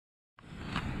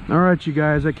All right, you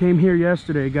guys, I came here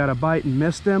yesterday, got a bite and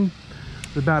missed him.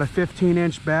 It's about a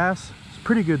 15-inch bass. It's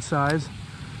pretty good size.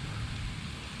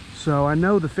 So I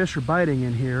know the fish are biting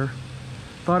in here.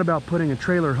 Thought about putting a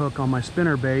trailer hook on my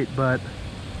spinner bait, but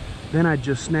then I'd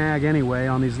just snag anyway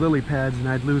on these lily pads and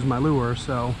I'd lose my lure.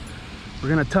 So we're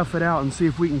gonna tough it out and see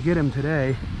if we can get him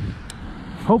today.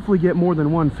 Hopefully get more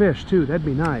than one fish too, that'd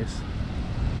be nice.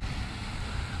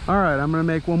 All right, I'm gonna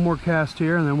make one more cast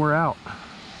here and then we're out.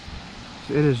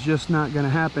 It is just not gonna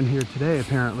happen here today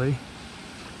apparently,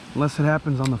 unless it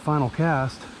happens on the final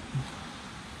cast.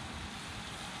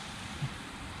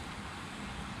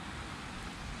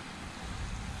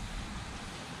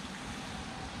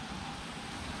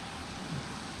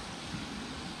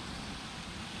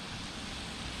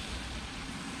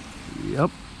 Yep.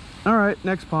 All right,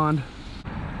 next pond.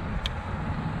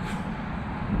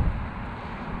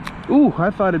 Ooh, I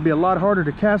thought it'd be a lot harder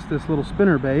to cast this little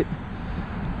spinner bait.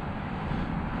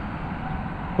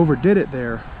 Overdid it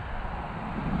there.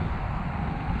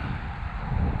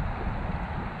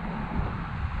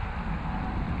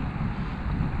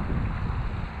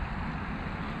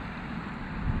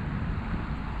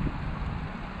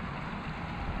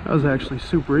 That was actually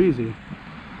super easy.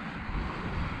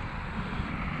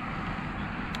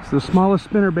 It's the smallest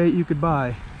spinner bait you could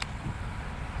buy.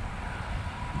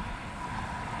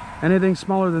 Anything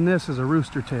smaller than this is a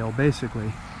rooster tail,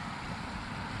 basically.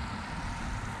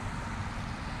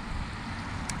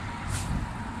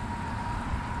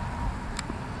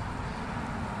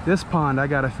 This pond, I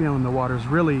got a feeling the water's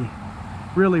really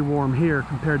warm here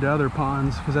compared to other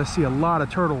ponds, because I see a lot of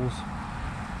turtles.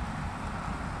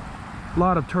 A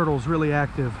lot of turtles really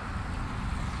active.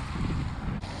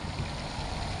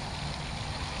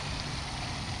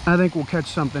 I think we'll catch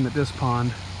something at this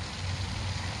pond.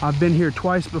 I've been here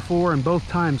twice before and both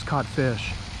times caught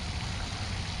fish.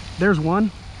 There's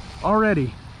one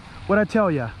already. What'd I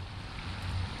tell ya?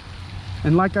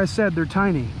 And like I said, they're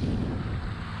tiny.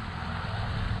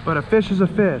 But a fish is a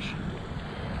fish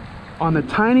on the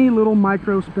tiny little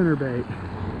micro spinnerbait.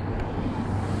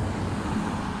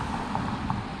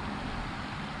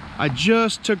 I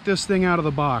just took this thing out of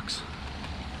the box.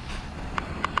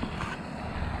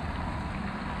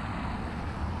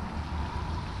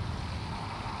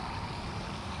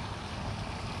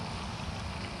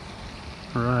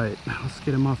 All right, let's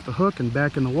get him off the hook and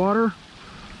back in the water.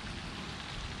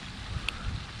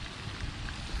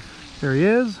 There he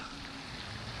is.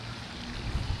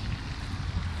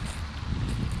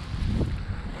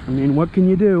 I mean, what can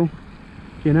you do?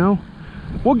 You know,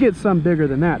 we'll get some bigger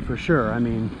than that for sure. I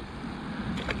mean,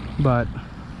 but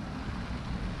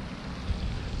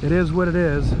it is what it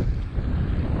is.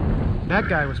 That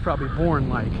guy was probably born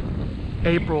like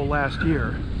April last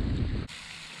year.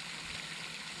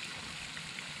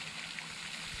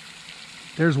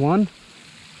 There's one,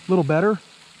 a little better,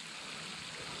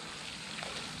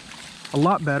 a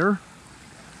lot better.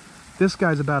 This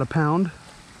guy's about a pound.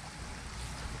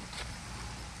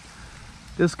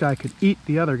 This guy could eat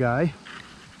the other guy.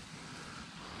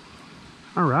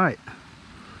 All right.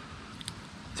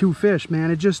 Two fish, man.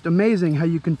 It's just amazing how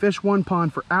you can fish one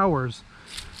pond for hours,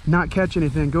 not catch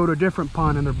anything, go to a different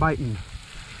pond and they're biting.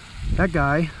 That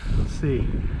guy, let's see,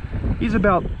 he's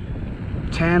about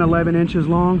 10, 11 inches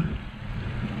long.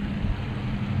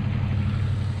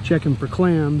 Checking for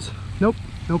clams. Nope,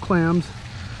 no clams.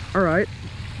 All right.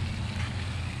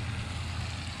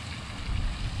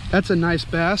 That's a nice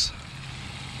bass.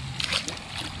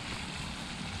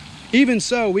 Even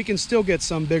so, we can still get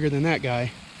some bigger than that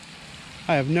guy.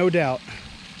 I have no doubt.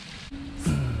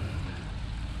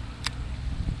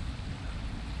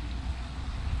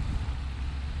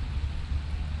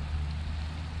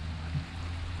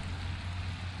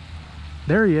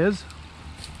 There he is.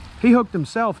 He hooked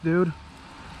himself, dude.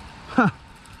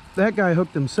 That guy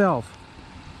hooked himself.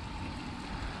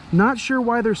 Not sure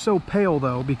why they're so pale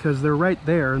though, because they're right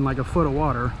there in like a foot of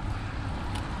water.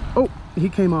 Oh, he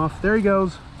came off. There he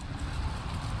goes.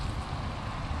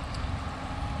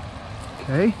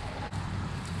 Okay.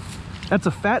 That's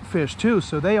a fat fish too,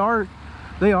 so they are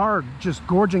just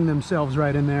gorging themselves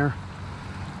right in there.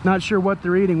 Not sure what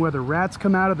they're eating, whether rats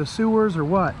come out of the sewers or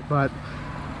what, but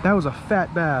that was a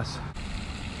fat bass.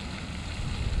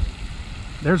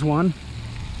 There's one.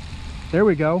 There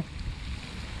we go.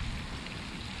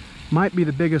 Might be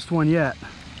the biggest one yet.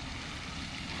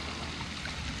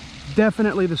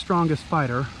 Definitely the strongest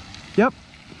fighter. Yep.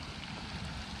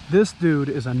 This dude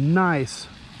is a nice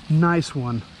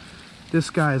one. This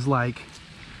guy is like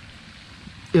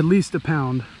at least a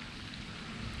pound.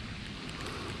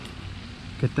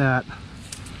 Get that.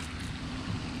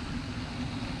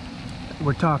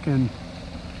 We're talking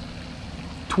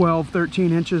 12,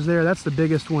 13 inches there. That's the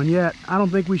biggest one yet. I don't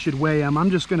think we should weigh him. I'm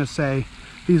just gonna say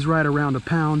he's right around a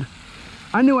pound.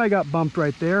 I knew I got bumped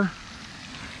right there.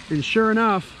 And sure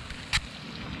enough,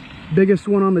 biggest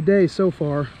one on the day so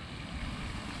far.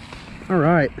 All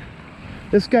right,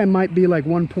 this guy might be like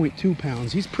 1.2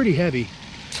 pounds. He's pretty heavy,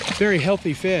 very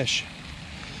healthy fish.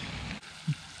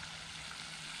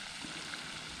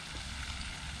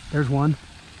 There's one,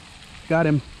 got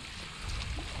him.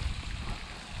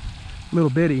 Little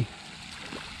bitty.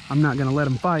 I'm not gonna let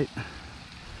him fight.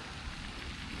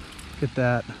 Look at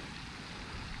that.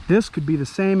 This could be the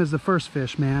same as the first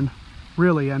fish, man.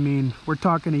 Really, I mean, we're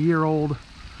talking a year old.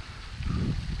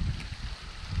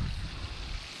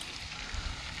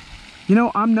 You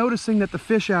know, I'm noticing that the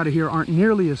fish out of here aren't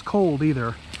nearly as cold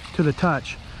either to the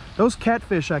touch. Those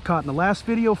catfish I caught in the last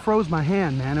video froze my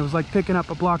hand, man. It was like picking up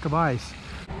a block of ice.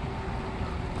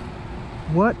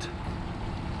 What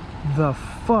the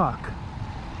fuck?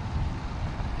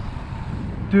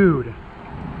 Dude,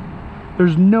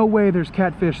 there's no way there's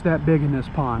catfish that big in this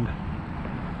pond.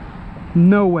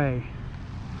 No way.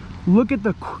 Look at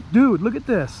the, dude, look at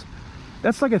this.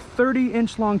 That's like a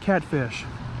 30-inch long catfish.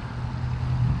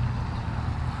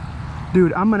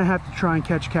 Dude, I'm gonna have to try and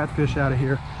catch catfish out of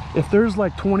here. If there's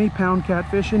like 20-pound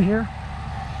catfish in here,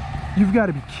 you've got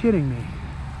to be kidding me.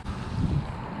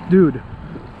 Dude,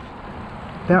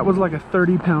 that was like a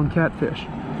 30-pound catfish.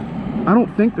 I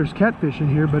don't think there's catfish in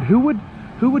here, but who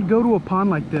would go to a pond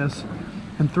like this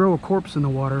and throw a corpse in the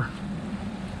water?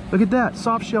 Look at that,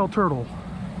 soft shell turtle.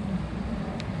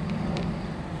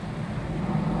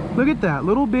 Look at that,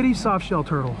 little bitty soft shell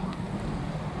turtle.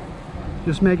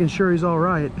 Just making sure he's all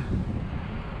right.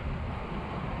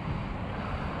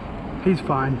 He's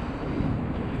fine.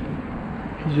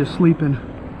 He's just sleeping.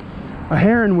 A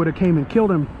heron would have came and killed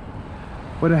him.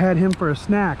 Would have had him for a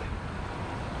snack.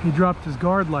 He dropped his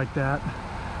guard like that.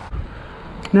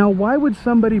 Now, why would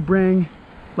somebody bring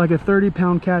like a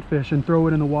 30-pound catfish and throw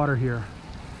it in the water here?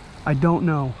 I don't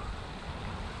know.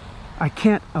 I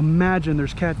can't imagine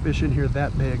there's catfish in here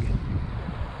that big.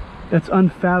 That's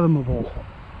unfathomable.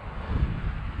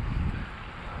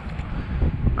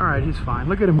 All right, he's fine.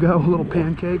 Look at him go, a little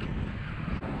pancake.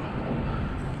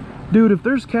 Dude, if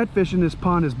there's catfish in this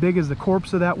pond as big as the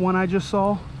corpse of that one I just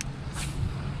saw,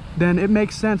 then it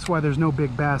makes sense why there's no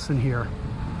big bass in here.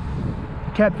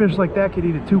 Catfish like that could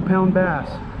eat a 2-pound bass.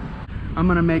 I'm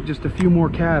gonna make just a few more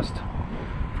casts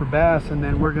for bass, and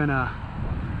then we're gonna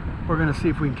see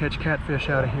if we can catch catfish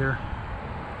out of here.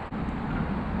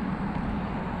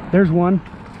 There's one.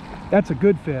 That's a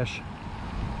good fish.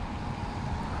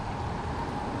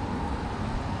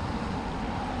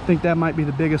 I think that might be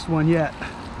the biggest one yet.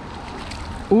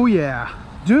 Oh yeah,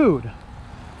 dude.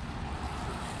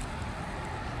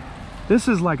 This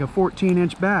is like a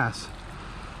 14-inch bass.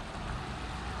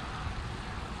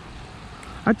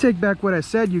 I take back what I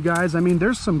said, you guys. I mean,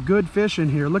 there's some good fish in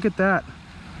here. Look at that.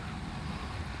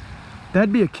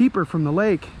 That'd be a keeper from the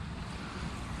lake.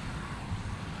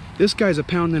 This guy's a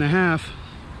 1.5 pounds.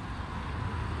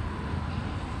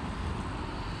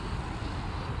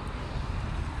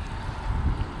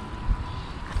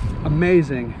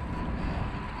 Amazing.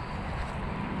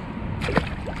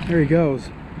 There he goes.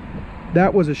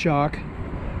 That was a shock.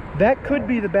 That could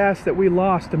be the bass that we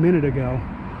lost a minute ago.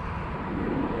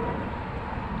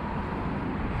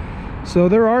 So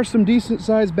there are some decent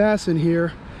sized bass in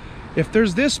here. If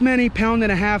there's this many 1.5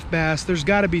 pound bass, there's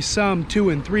got to be some 2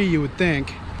 and 3, you would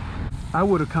think. I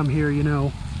would have come here, you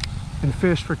know, and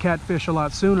fished for catfish a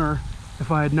lot sooner if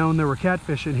I had known there were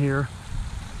catfish in here.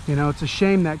 You know, it's a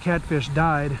shame that catfish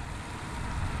died.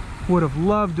 Would have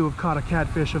loved to have caught a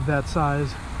catfish of that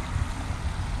size.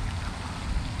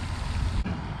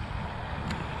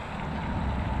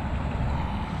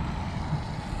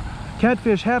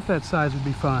 Catfish half that size would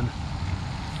be fun.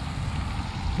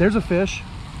 There's a fish.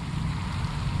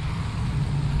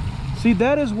 See,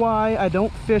 that is why I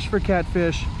don't fish for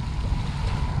catfish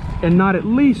and not at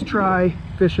least try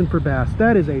fishing for bass.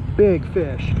 That is a big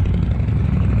fish.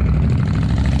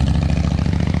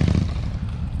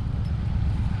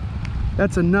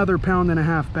 That's another 1.5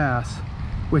 pound bass,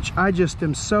 which I just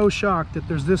am so shocked that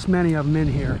there's this many of them in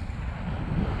here.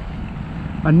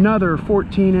 Another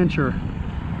 14-incher.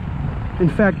 In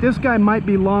fact, this guy might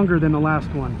be longer than the last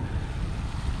one,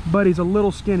 but he's a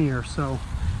little skinnier, so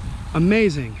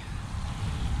amazing.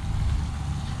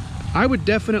 I would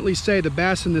definitely say the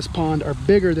bass in this pond are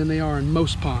bigger than they are in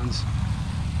most ponds.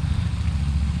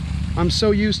 I'm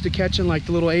so used to catching like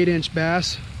the little 8-inch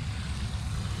bass.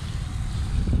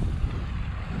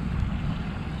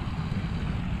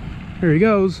 There he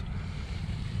goes.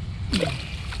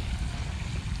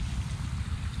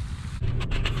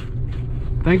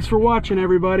 Thanks for watching,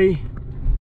 everybody.